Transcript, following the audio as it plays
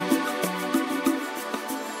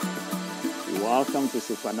welcome to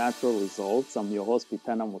Supernatural Results. I'm your host,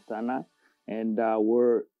 Pitana, and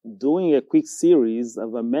we're doing a quick series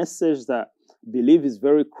of a message that I believe is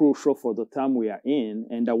very crucial for the time we are in,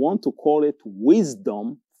 and I want to call it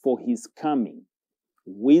Wisdom for His Coming.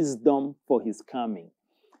 Wisdom for His Coming.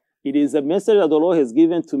 It is a message that the Lord has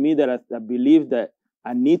given to me that I believe that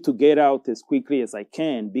I need to get out as quickly as I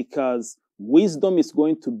can, because wisdom is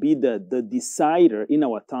going to be the decider in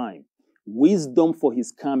our time. Wisdom for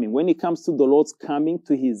His coming. When it comes to the Lord's coming,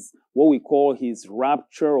 to His, what we call His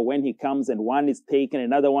rapture, or when He comes and one is taken,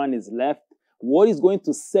 another one is left, what is going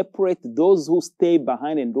to separate those who stay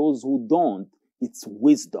behind and those who don't? It's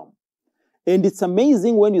wisdom. And it's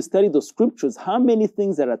amazing when you study the scriptures, how many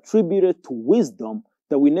things are attributed to wisdom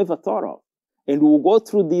that we never thought of. And we'll go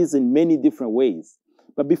through these in many different ways.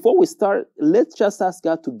 But before we start, let's just ask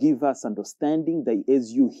God to give us understanding that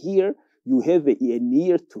as you hear, you have an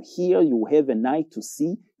ear to hear, you have an eye to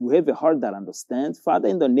see, you have a heart that understands. Father,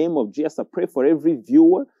 in the name of Jesus, I pray for every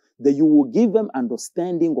viewer that you will give them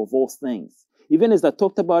understanding of all things. Even as I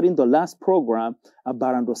talked about in the last program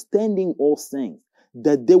about understanding all things,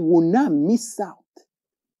 that they will not miss out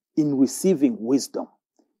in receiving wisdom.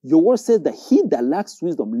 Your word says that he that lacks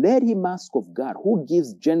wisdom, let him ask of God, who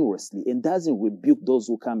gives generously and doesn't rebuke those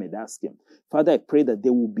who come and ask him. Father, I pray that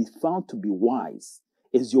they will be found to be wise.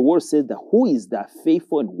 As your word says, that who is that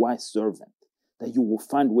faithful and wise servant that you will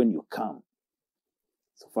find when you come.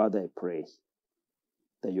 So Father, I pray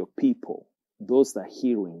that your people, those that are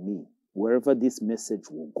hearing me, wherever this message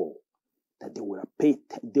will go, that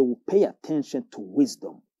they will pay attention to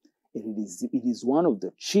wisdom. And it is one of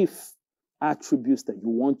the chief attributes that you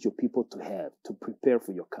want your people to have to prepare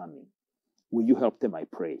for your coming. Will you help them, I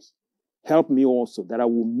pray? Help me also that I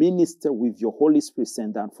will minister with your Holy Spirit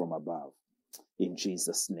sent down from above. In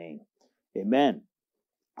Jesus' name. Amen.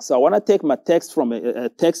 So I want to take my text from a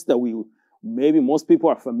text that maybe most people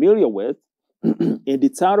are familiar with. And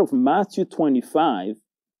it's out of Matthew 25.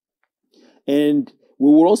 And we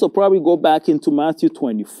will also probably go back into Matthew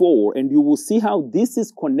 24. And you will see how this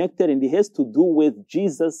is connected, and it has to do with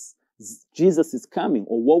Jesus is coming,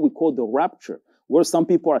 or what we call the rapture, where some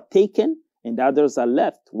people are taken and others are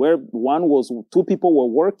left, where two people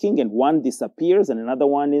were working and one disappears and another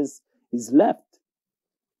one is left.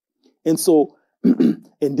 And so,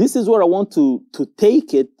 and this is where I want to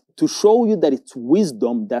take it to show you that it's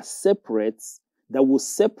wisdom that will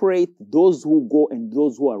separate those who go and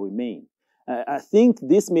those who are remain. I think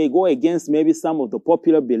this may go against maybe some of the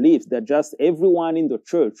popular beliefs that just everyone in the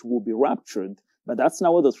church will be raptured, but that's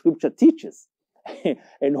not what the scripture teaches.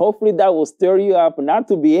 And hopefully that will stir you up, not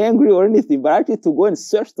to be angry or anything, but actually to go and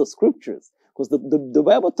search the scriptures. Because the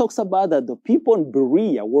Bible talks about that the people in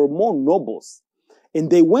Berea were more nobles. And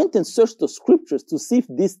they went and searched the scriptures to see if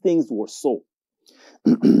these things were so.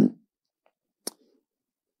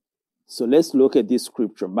 So let's look at this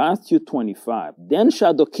scripture. Matthew 25. Then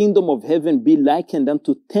shall the kingdom of heaven be likened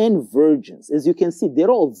unto 10 virgins. As you can see, they're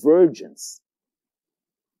all virgins.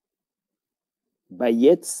 But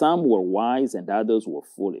yet some were wise and others were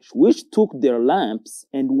foolish, which took their lamps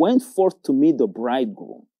and went forth to meet the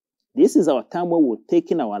bridegroom. This is our time where we're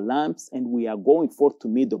taking our lamps and we are going forth to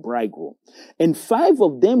meet the bridegroom. And 5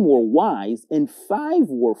 of them were wise and 5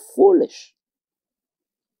 were foolish.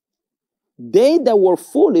 They that were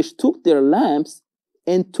foolish took their lamps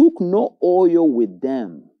and took no oil with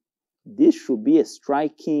them. This should be a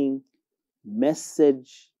striking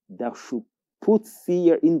message that should put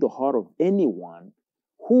fear in the heart of anyone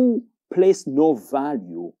who placed no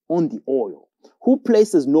value on the oil, who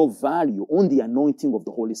places no value on the anointing of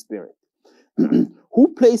the Holy Spirit,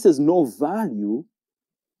 who places no value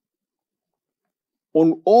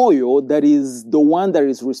on oil that is the one that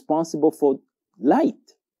is responsible for light.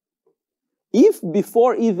 If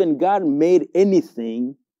before even God made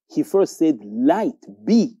anything, He first said, light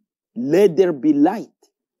be, let there be light.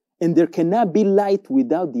 And there cannot be light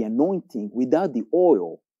without the anointing, without the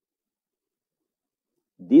oil.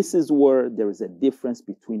 This is where there is a difference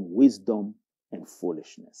between wisdom and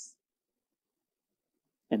foolishness.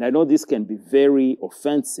 And I know this can be very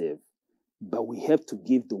offensive, but we have to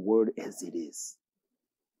give the word as it is.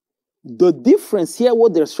 The difference here,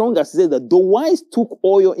 what they're showing us, is that the wise took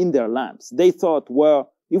oil in their lamps. They thought,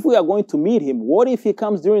 well, if we are going to meet him, what if he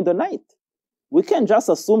comes during the night? We can't just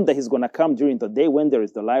assume that he's going to come during the day when there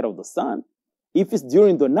is the light of the sun. If it's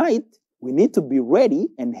during the night, we need to be ready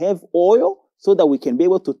and have oil so that we can be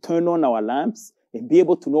able to turn on our lamps and be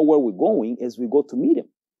able to know where we're going as we go to meet him.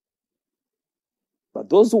 But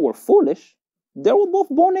those who were foolish, they were both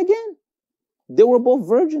born again. They were both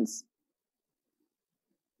virgins.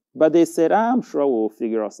 But they said, I'm sure we'll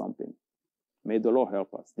figure out something. May the Lord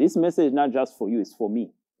help us. This message is not just for you, it's for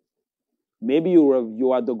me. Maybe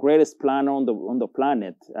you are the greatest planner on the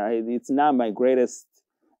planet. It's not my greatest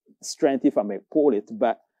strength, if I may call it,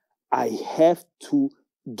 but I have to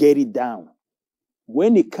get it down.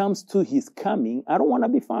 When it comes to his coming, I don't want to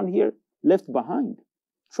be found here left behind.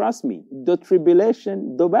 Trust me, the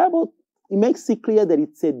tribulation, the Bible, it makes it clear that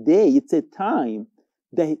it's a day, it's a time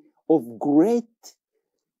of great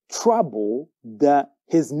trouble that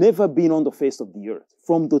has never been on the face of the earth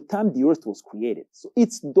from the time the earth was created. So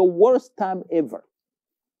it's the worst time ever.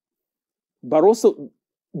 But also,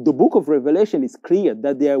 the book of Revelation is clear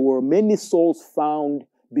that there were many souls found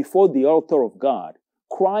before the altar of God,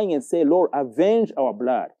 crying and saying, Lord, avenge our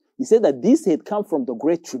blood. He said that this had come from the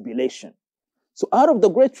great tribulation. So out of the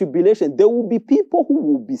great tribulation, there will be people who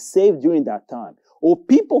will be saved during that time, or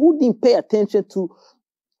people who didn't pay attention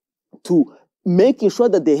to making sure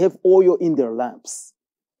that they have oil in their lamps.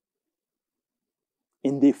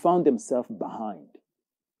 And they found themselves behind.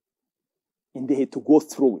 And they had to go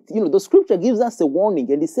through it. You know, the scripture gives us a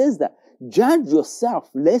warning, and it says that, judge yourself,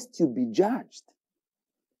 lest you be judged.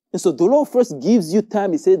 And so the Lord first gives you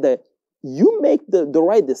time. He said that you make the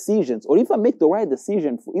right decisions, or if I make the right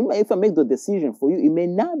decision, if I make the decision for you, it may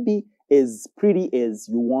not be as pretty as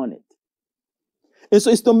you want it. And so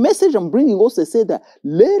it's the message I'm bringing also, say that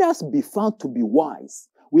let us be found to be wise.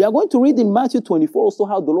 We are going to read in Matthew 24 also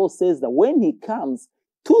how the Lord says that when he comes,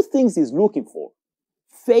 two things he's looking for: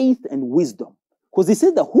 faith and wisdom. Because he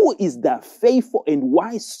said that who is that faithful and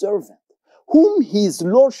wise servant whom his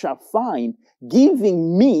Lord shall find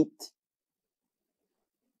giving meat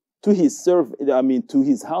to his to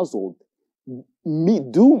his household,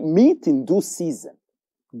 meat in due season,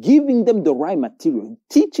 giving them the right material,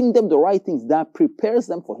 teaching them the right things that prepares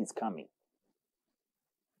them for his coming.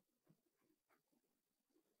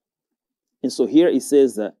 And so here it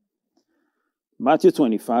says that Matthew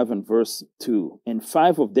 25 and verse 2, and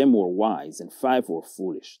 5 of them were wise, and 5 were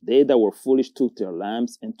foolish. They that were foolish took their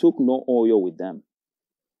lamps, and took no oil with them.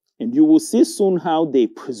 And you will see soon how they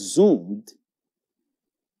presumed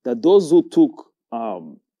that those who took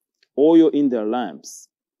oil in their lamps,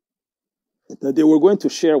 that they were going to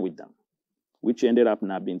share with them, which ended up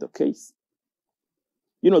not being the case.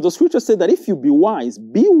 You know, the scripture said that if you be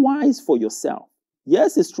wise for yourself.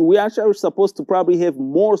 Yes, it's true. We are actually supposed to probably have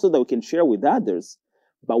more so that we can share with others.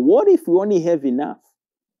 But what if we only have enough?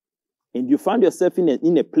 And you find yourself in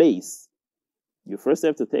a place, you first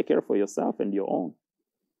have to take care for yourself and your own.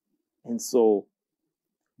 And so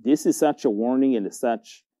this is such a warning, and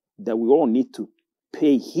such that we all need to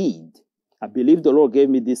pay heed. I believe the Lord gave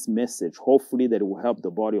me this message, hopefully that it will help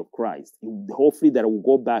the body of Christ. Hopefully that I will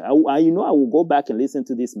go back. I will go back and listen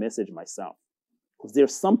to this message myself, because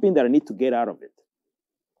there's something that I need to get out of it.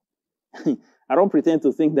 I don't pretend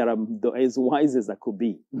to think that I'm as wise as I could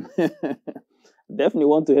be. Definitely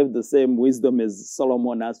want to have the same wisdom as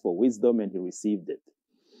Solomon asked for wisdom, and he received it.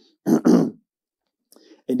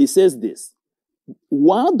 And he says this: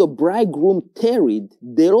 while the bridegroom tarried,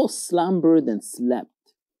 they all slumbered and slept.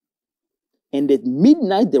 And at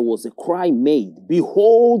midnight there was a cry made,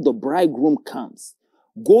 Behold, the bridegroom comes.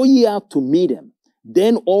 Go ye out to meet him.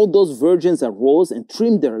 Then all those virgins arose and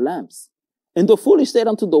trimmed their lamps. And the foolish said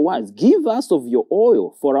unto the wise, Give us of your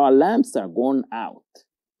oil, for our lamps are gone out.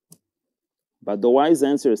 But the wise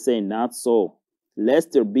answered, saying, Not so,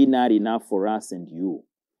 lest there be not enough for us and you.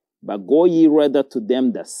 But go ye rather to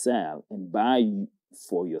them that sell, and buy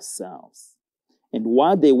for yourselves. And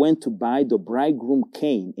while they went to buy, the bridegroom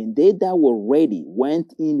came, and they that were ready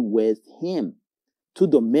went in with him to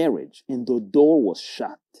the marriage, and the door was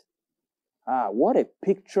shut. What a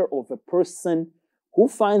picture of a person who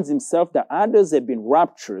finds himself that others have been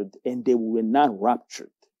raptured and they were not raptured.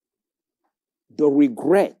 The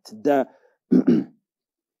regret, and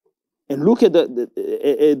look at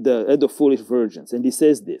the foolish virgins, and he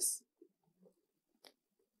says this.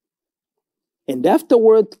 And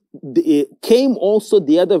afterward came also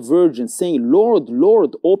the other virgins, saying, Lord,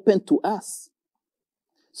 Lord, open to us.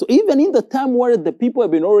 So even in the time where the people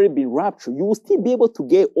have already been raptured, you will still be able to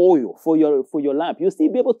get oil for your lamp. You'll still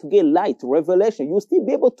be able to get light, revelation. You'll still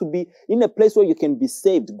be able to be in a place where you can be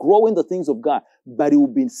saved, grow in the things of God. But it will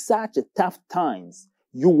be in such a tough times,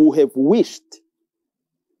 you will have wished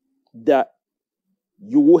that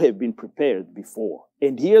you would have been prepared before.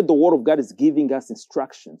 And here the word of God is giving us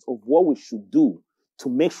instructions of what we should do to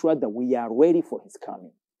make sure that we are ready for his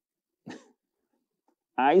coming.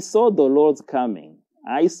 I saw the Lord's coming.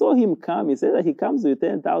 I saw him come. He said that he comes with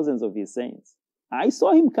 10,000s of his saints. I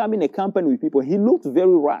saw him come in a company with people. He looked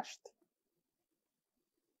very rushed.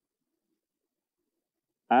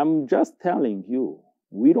 I'm just telling you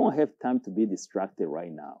We don't have time to be distracted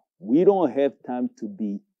right now. We don't have time to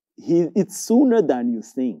be. It's sooner than you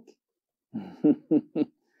think.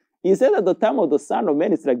 He said at the time of the Son of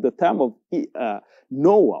Man, it's like the time of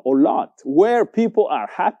Noah or Lot, where people are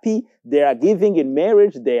happy, they are giving in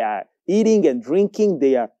marriage, they are eating and drinking,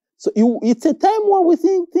 it's a time where we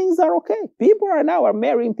think things are okay. People are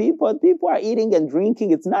marrying people are eating and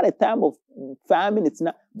drinking. It's not a time of famine, it's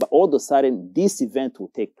not, but all of a sudden this event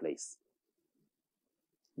will take place.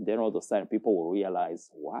 Then all of a sudden people will realize,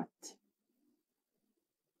 what?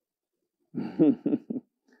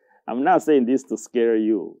 I'm not saying this to scare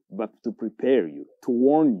you, but to prepare you, to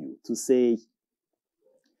warn you, to say,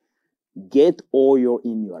 get oil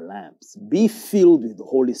in your lamps. Be filled with the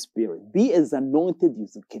Holy Spirit. Be as anointed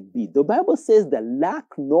as you can be. The Bible says that lack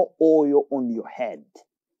no oil on your head.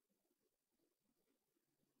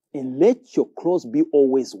 And let your clothes be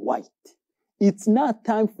always white. It's not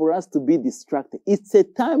time for us to be distracted. It's a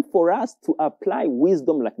time for us to apply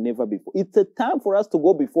wisdom like never before. It's a time for us to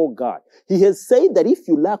go before God. He has said that if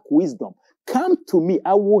you lack wisdom, come to me.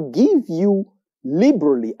 I will give you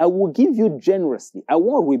liberally. I will give you generously. I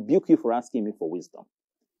won't rebuke you for asking me for wisdom.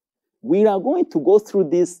 We are going to go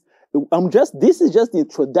through this. This is just the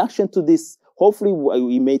introduction to this. Hopefully,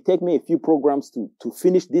 it may take me a few programs to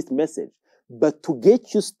finish this message. But to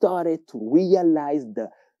get you started to realize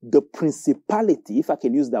the principality, if I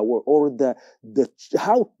can use that word, or the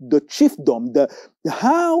chiefdom,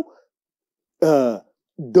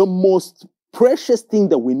 the most precious thing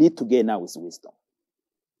that we need to get now is wisdom.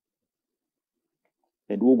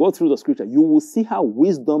 And we'll go through the scripture. You will see how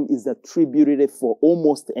wisdom is attributed for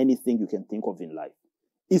almost anything you can think of in life.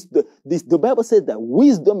 The Bible says that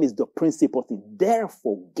wisdom is the principal thing.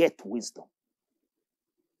 Therefore, get wisdom.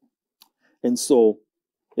 And so,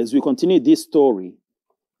 as we continue this story,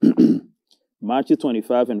 Matthew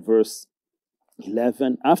 25 and verse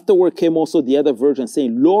 11. Afterward came also the other virgin,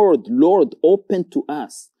 saying, Lord, Lord, open to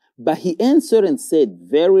us. But he answered and said,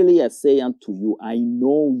 Verily I say unto you, I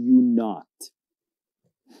know you not.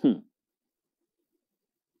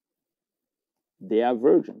 They are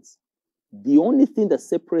virgins. The only thing that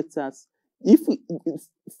separates us,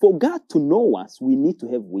 for God to know us, we need to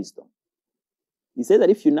have wisdom. He said that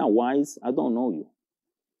if you're not wise, I don't know you.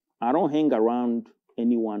 I don't hang around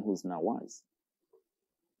anyone who's not wise.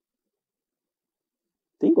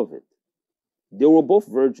 Think of it. They were both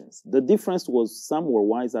virgins. The difference was some were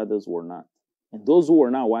wise, others were not. And those who were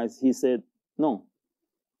not wise, he said, no.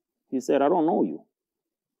 He said, I don't know you.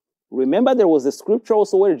 Remember, there was a scripture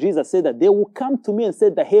also where Jesus said that they will come to me and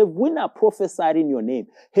said that, have we not prophesied in your name?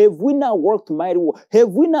 Have we not worked mighty work?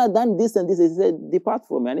 Have we not done this and this? He said, depart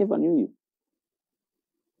from me, I never knew you.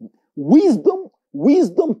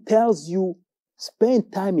 Wisdom tells you, spend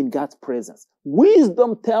time in God's presence.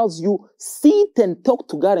 Wisdom tells you, sit and talk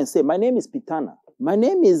to God and say, my name is Pitana. My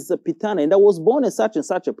name is Pitana, and I was born in such and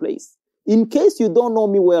such a place. In case you don't know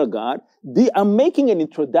me well, God, I'm making an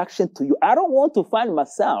introduction to you. I don't want to find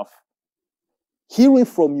myself hearing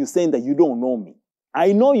from you saying that you don't know me.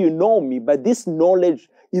 I know you know me, but this knowledge,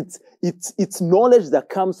 it's knowledge that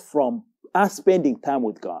comes from us spending time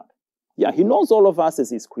with God. Yeah, he knows all of us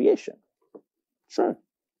as his creation. Sure.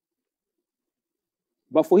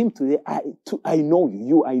 But for him today, I know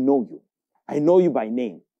you. I know you. I know you by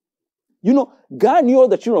name. You know, God knew all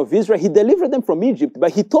the children of Israel. He delivered them from Egypt.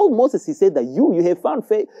 But he told Moses, he said that you have found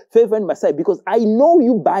favor in my sight because I know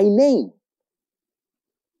you by name.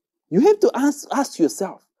 You have to ask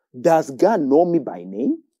yourself, does God know me by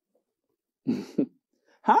name?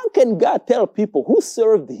 How can God tell people who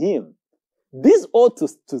served him? This ought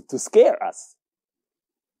to scare us.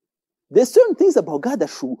 There's certain things about God that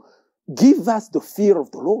should give us the fear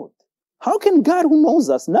of the Lord. How can God who knows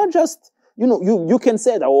us, not just, you can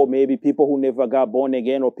say that, oh, maybe people who never got born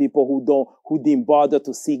again or people who didn't bother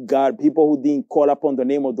to seek God, people who didn't call upon the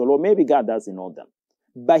name of the Lord, maybe God doesn't know them.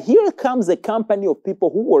 But here comes a company of people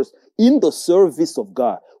who were in the service of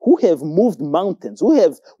God, who have moved mountains, who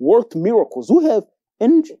have worked miracles,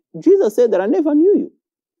 and Jesus said that I never knew you.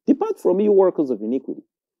 Depart from me, you workers of iniquity.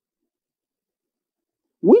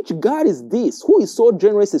 Which God is this, who is so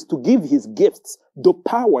generous as to give his gifts, the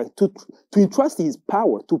power, to entrust his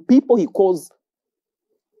power to people he calls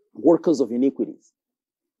workers of iniquities?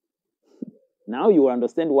 Now you will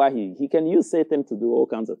understand why he can use Satan to do all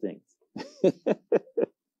kinds of things.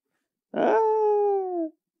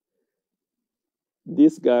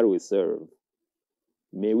 This God we serve,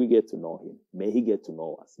 may we get to know him. May he get to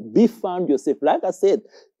know us. Be found yourself. Like I said,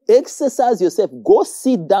 exercise yourself. Go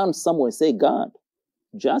sit down somewhere and say, God,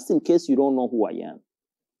 just in case you don't know who I am,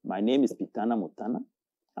 my name is Pitana Mutana.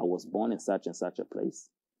 I was born in such and such a place.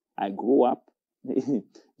 I grew up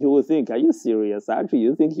You will think, are you serious? Actually,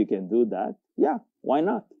 you think you can do that? Yeah, why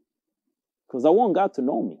not? Because I want God to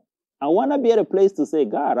know me. I want to be at a place to say,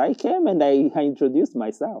 God, I came and I introduced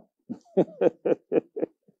myself. Do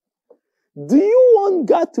you want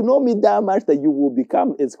God to know me that much that you will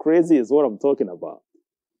become as crazy as what I'm talking about?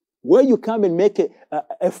 Where you come and make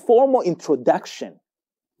a formal introduction.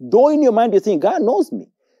 Though in your mind you think, God knows me.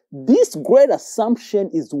 This great assumption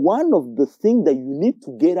is one of the things that you need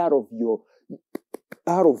to get out of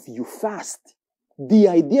you fast. The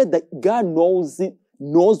idea that God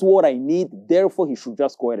knows what I need, therefore he should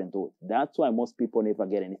just go ahead and do it. That's why most people never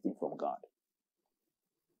get anything from God.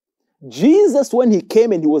 Jesus, when he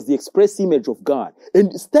came and he was the express image of God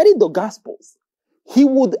and studied the Gospels, he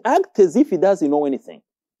would act as if he doesn't know anything.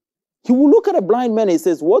 He will look at a blind man and he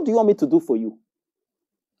says, what do you want me to do for you?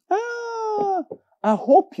 I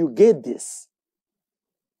hope you get this.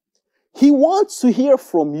 He wants to hear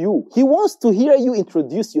from you. He wants to hear you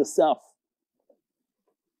introduce yourself.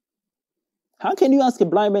 How can you ask a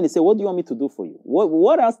blind man and say, what do you want me to do for you?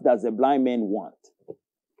 What else does a blind man want?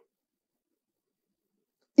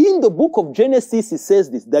 In the book of Genesis, it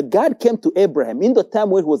says this, that God came to Abraham in the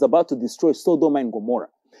time when he was about to destroy Sodom and Gomorrah.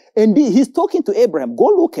 And he's talking to Abraham. Go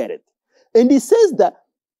look at it. And he says that,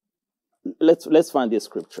 let's find this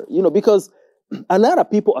scripture, because a lot of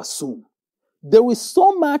people assume there is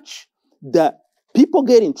so much that people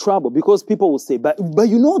get in trouble because people will say, but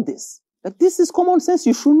you know this. Like, this is common sense.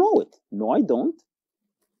 You should know it. No, I don't.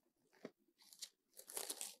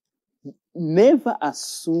 Never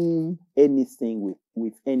assume anything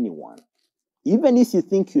with anyone. Even if you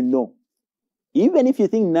think you know. Even if you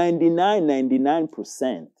think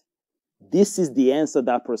 99%, this is the answer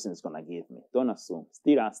that person is going to give me. Don't assume.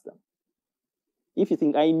 Still ask them. If you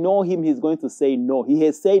think, I know him, he's going to say no. He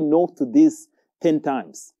has said no to this 10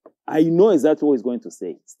 times. I know exactly what he's going to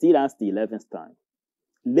say. Still ask the 11th time.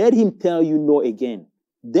 Let him tell you no again.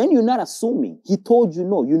 Then you're not assuming. He told you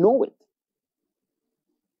no. You know it.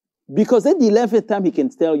 Because at the 11th time, he can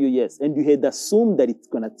tell you yes. And you had assumed that it's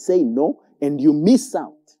going to say no, and you miss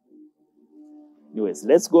out. Anyways,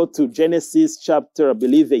 let's go to Genesis chapter, I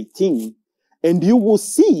believe, 18. And you will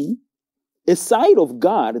see a side of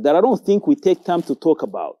God that I don't think we take time to talk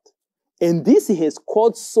about. And this has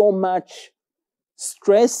caused so much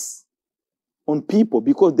stress on people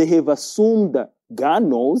because they have assumed that God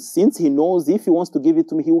knows. Since he knows, if he wants to give it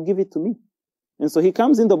to me, he will give it to me. And so he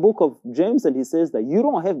comes in the book of James and he says that you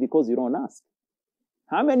don't have because you don't ask.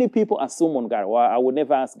 How many people assume on God? Well, I would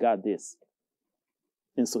never ask God this.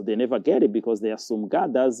 And so they never get it because they assume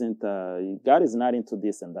God God is not into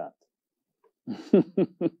this and that.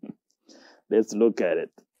 Let's look at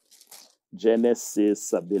it.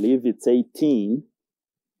 Genesis, I believe it's 18.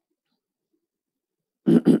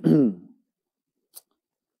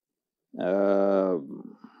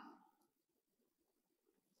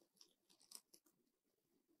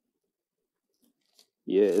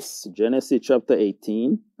 Yes, Genesis chapter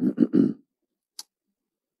 18.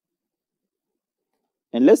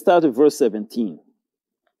 And let's start with verse 17.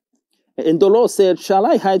 And the Lord said, shall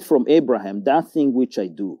I hide from Abraham that thing which I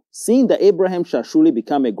do, seeing that Abraham shall surely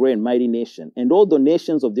become a great and mighty nation, and all the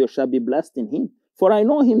nations of the earth shall be blessed in him? For I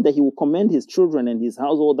know him that he will commend his children and his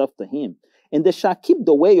household after him, and they shall keep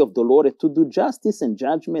the way of the Lord to do justice and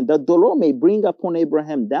judgment, that the Lord may bring upon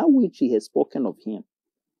Abraham that which he has spoken of him.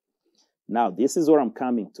 Now, this is what I'm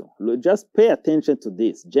coming to. Just pay attention to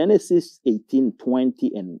this. Genesis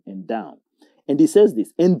 18:20 and down. And he says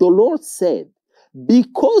this, and the Lord said,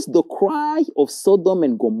 because the cry of Sodom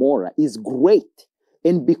and Gomorrah is great,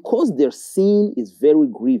 and because their sin is very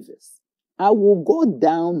grievous, I will go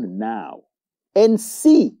down now and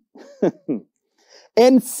see,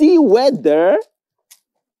 and see whether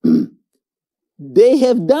they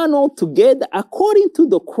have done altogether according to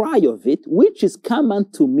the cry of it, which is come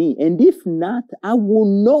unto me, and if not, I will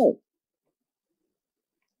know.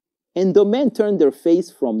 And the men turned their face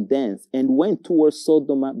from thence and went towards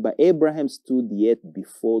Sodom, but Abraham stood yet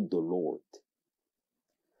before the Lord.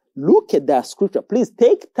 Look at that scripture. Please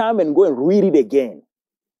take time and go and read it again.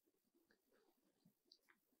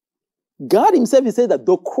 God himself, he said that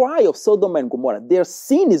the cry of Sodom and Gomorrah, their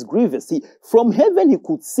sin is grievous. See, from heaven he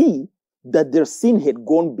could see that their sin had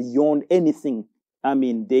gone beyond anything. I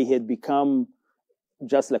mean, they had become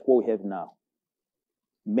just like what we have now.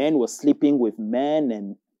 Men were sleeping with men,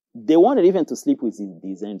 and they wanted even to sleep with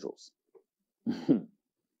these angels. And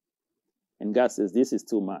God says, this is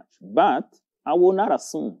too much. But I will not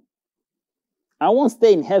assume. I won't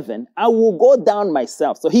stay in heaven. I will go down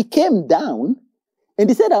myself. So he came down and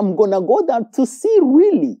he said, I'm going to go down to see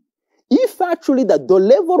really if actually that the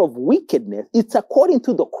level of wickedness, it's according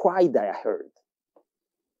to the cry that I heard.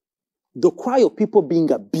 The cry of people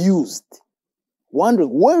being abused, wondering,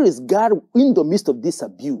 where is God in the midst of this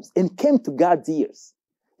abuse? And came to God's ears.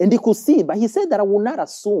 And he could see it, but he said that I will not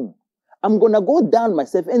assume. I'm going to go down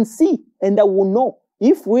myself and see, and I will know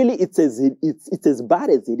if really it's as bad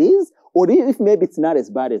as it is, or if maybe it's not as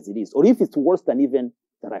bad as it is, or if it's worse than even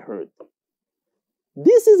that I heard.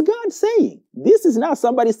 This is God saying. This is not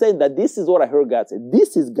somebody saying that this is what I heard God say.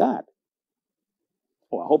 This is God.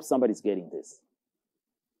 Oh, I hope somebody's getting this.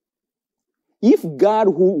 If God,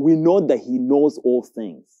 who we know that he knows all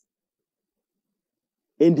things,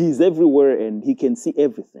 and he's everywhere and he can see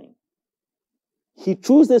everything, he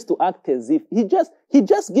chooses to act as if he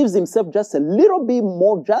just gives himself just a little bit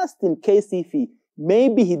more, just in case if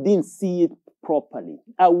maybe he didn't see it properly.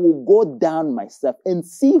 I will go down myself and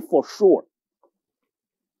see for sure.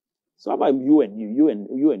 So how about you and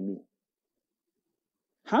me?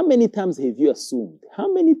 How many times have you assumed?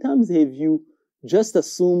 How many times have you just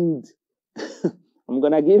assumed? I'm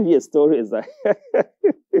gonna give you a story as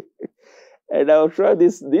and I'll try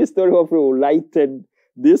this story hopefully will lighten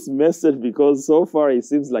this message, because so far it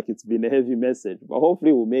seems like it's been a heavy message, but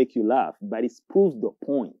hopefully it will make you laugh. But it proves the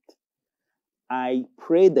point. I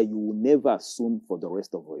pray that you will never assume for the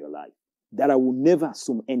rest of your life. That I will never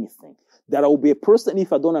assume anything. That I will be a person,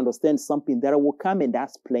 if I don't understand something, that I will come and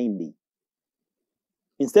ask plainly.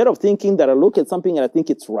 Instead of thinking that I look at something and I think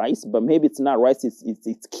it's rice, but maybe it's not rice,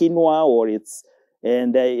 it's quinoa, or it's,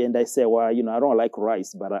 and I say, well, I don't like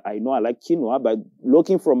rice, but I know I like quinoa, but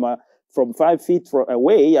looking from 5 feet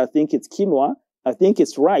away, I think it's quinoa, I think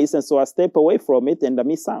it's rice, and so I step away from it and I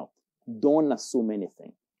miss out. Don't assume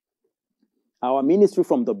anything. Our ministry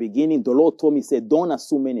from the beginning, the Lord told me, said, don't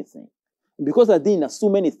assume anything. Because I didn't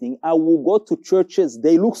assume anything, I will go to churches,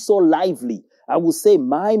 they look so lively. I will say,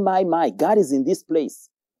 my, God is in this place.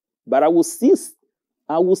 But I will still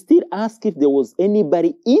ask if there was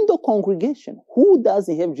anybody in the congregation who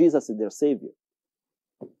doesn't have Jesus as their Savior.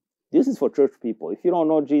 This is for church people. If you don't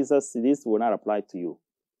know Jesus, this will not apply to you.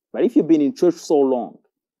 But if you've been in church so long,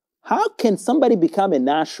 how can somebody become an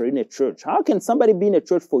usher in a church? How can somebody be in a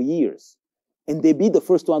church for years and they be the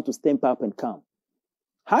first one to stamp up and come?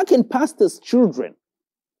 How can pastors' children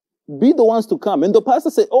be the ones to come? And the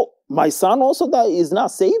pastor say, oh, my son also that is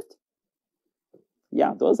not saved?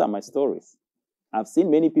 Yeah, those are my stories. I've seen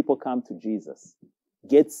many people come to Jesus,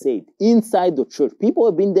 get saved inside the church. People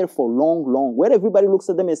have been there for long, where everybody looks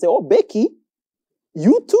at them and say, oh, Becky,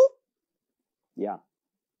 you too? Yeah,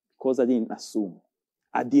 because I didn't assume.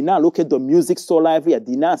 I did not look at the music so lively. I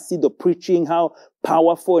did not see the preaching, how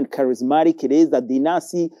powerful and charismatic it is. I did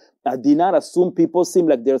not assume people seem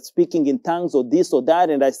like they're speaking in tongues or this or that,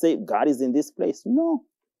 and I say, God is in this place. No.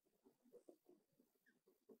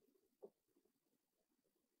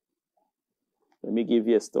 Let me give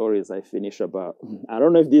you a story as I finish about. I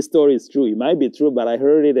don't know if this story is true. It might be true, but I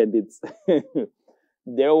heard it and it's...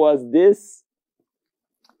 There was this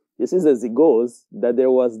is as it goes, that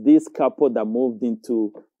there was this couple that moved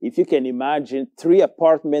into, if you can imagine, 3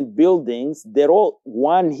 apartment buildings. They're all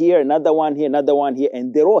one here, another one here, another one here,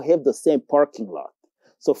 and they all have the same parking lot.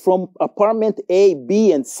 So from apartment A,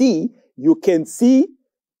 B, and C, you can see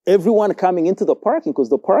everyone coming into the parking because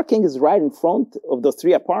the parking is right in front of the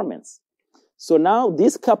 3 apartments. So now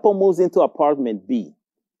this couple moves into apartment B,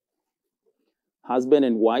 husband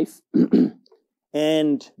and wife,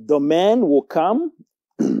 and the man will come.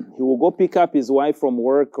 He will go pick up his wife from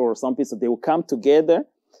work or something, so they will come together,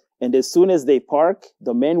 and as soon as they park,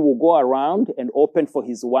 the man will go around and open for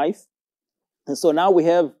his wife. And so now we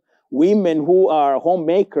have women who are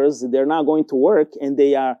homemakers. They're not going to work, and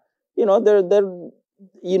they are, they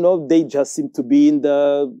just seem to be in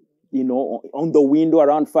the, on the window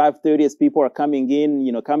around 5:30 as people are coming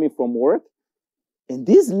in, coming from work. And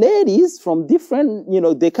these ladies from different,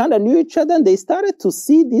 they kind of knew each other, and they started to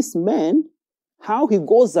see this man, how he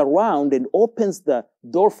goes around and opens the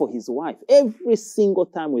door for his wife every single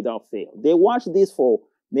time without fail. They watch this for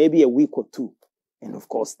maybe a week or 2. And of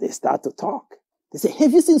course, they start to talk. They say,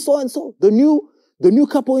 have you seen so-and-so, the new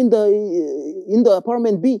couple in the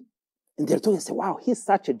apartment B? And they're talking, say, wow, he's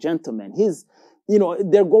such a gentleman. He's,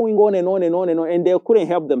 they're going on and on and on and on. And they couldn't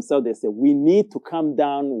help themselves. They said, we need to come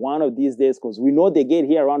down one of these days because we know they get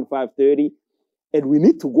here around 5:30. And we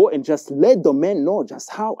need to go and just let the men know just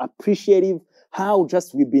how appreciative, how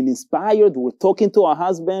just we've been inspired. We're talking to our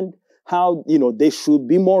husband, how, they should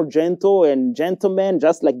be more gentle and gentlemen,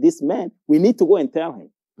 just like this man. We need to go and tell him.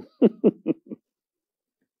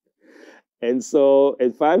 And so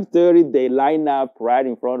at 5:30, they line up right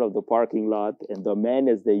in front of the parking lot. And the man,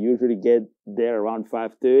 as they usually get there around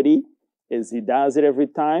 5:30, as he does it every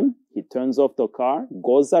time, he turns off the car,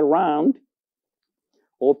 goes around,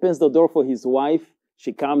 opens the door for his wife.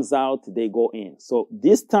 She comes out, they go in. So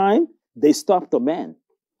this time, they stop the man.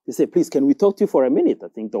 They say, please, can we talk to you for a minute? I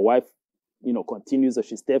think the wife, continues as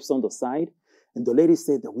she steps on the side. And the lady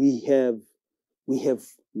said that we have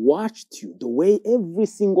watched you the way every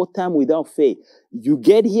single time without fail. You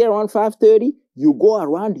get here around 5:30, you go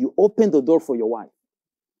around, you open the door for your wife.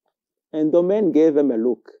 And the man gave him a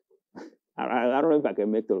look. I don't know if I can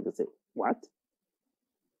make the look and say, what?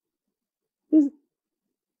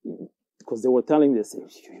 Because they were telling me, they say,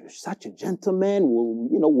 you're such a gentleman.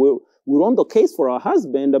 We're on the case for our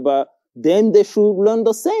husband, but then they should learn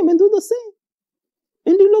the same and do the same.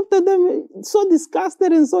 And he looked at them so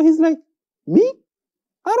disgusted, and so he's like, me?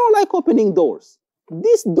 I don't like opening doors.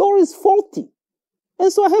 This door is faulty.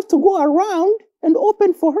 And so I have to go around and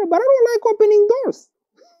open for her, but I don't like opening doors.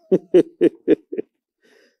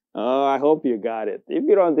 Oh, I hope you got it. If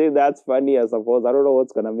you don't think that's funny, I suppose, I don't know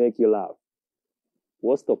what's going to make you laugh.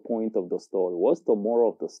 What's the point of the story? What's the moral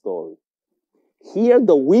of the story? Here,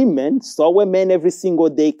 the women saw a man every single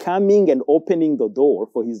day coming and opening the door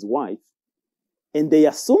for his wife. And they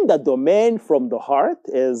assumed that the man from the heart,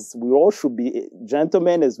 as we all should be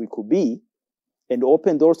gentlemen as we could be, and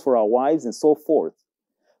open doors for our wives and so forth.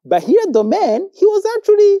 But here, the man, he was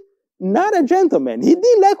actually not a gentleman. He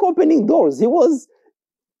didn't like opening doors.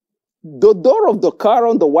 The door of the car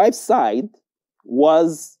on the wife's side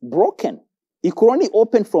was broken. It could only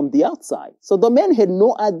open from the outside. So the man had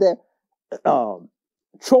no other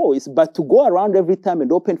choice but to go around every time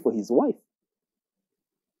and open for his wife.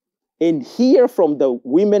 And here, from the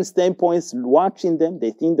women's standpoints, watching them, they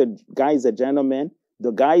think the guy is a gentleman. The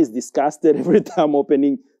guy is disgusted every time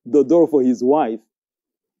opening the door for his wife.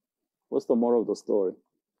 What's the moral of the story?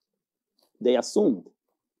 They assumed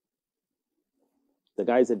the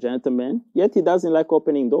guy is a gentleman, yet he doesn't like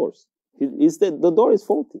opening doors. The door is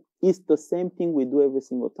faulty. It's the same thing we do every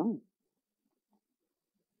single time.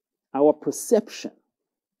 Our perception,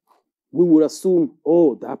 we would assume,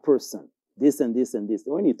 oh, that person, this and this and this.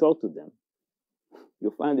 When you talk to them, you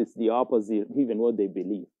find it's the opposite, even what they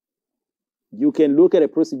believe. You can look at a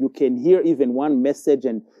person, you can hear even one message,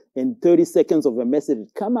 and in 30 seconds of a message,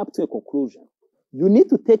 come up to a conclusion. You need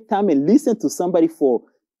to take time and listen to somebody for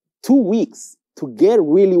 2 weeks to get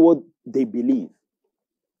really what they believe.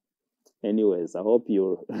 Anyways, I hope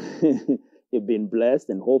you've been blessed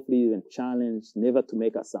and hopefully even challenged never to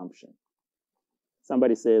make assumptions.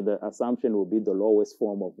 Somebody said that assumption will be the lowest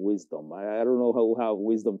form of wisdom. I don't know how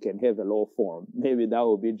wisdom can have a low form. Maybe that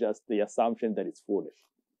will be just the assumption that it's foolish.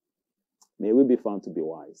 May we be found to be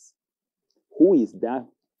wise. Who is that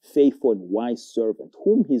faithful and wise servant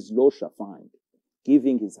whom his Lord shall find,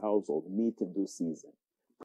 giving his household meat in due season?